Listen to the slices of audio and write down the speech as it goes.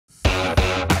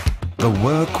The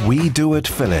work we do at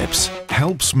Philips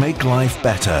helps make life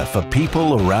better for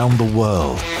people around the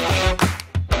world.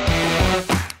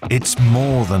 It's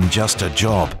more than just a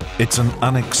job. It's an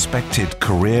unexpected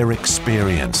career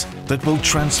experience that will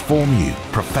transform you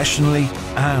professionally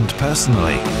and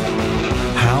personally.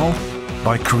 How?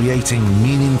 By creating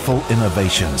meaningful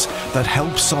innovations that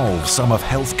help solve some of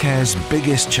healthcare's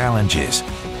biggest challenges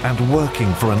and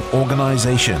working for an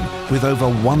organization with over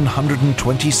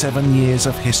 127 years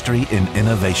of history in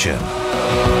innovation.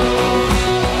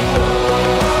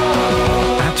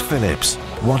 At Philips,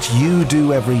 what you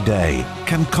do every day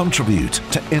can contribute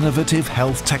to innovative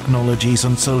health technologies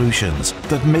and solutions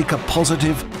that make a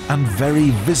positive and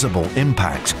very visible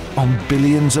impact on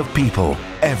billions of people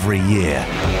every year.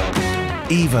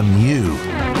 Even you.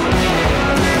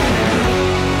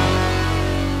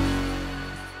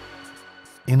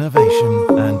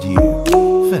 Innovation and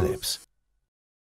you. Philips.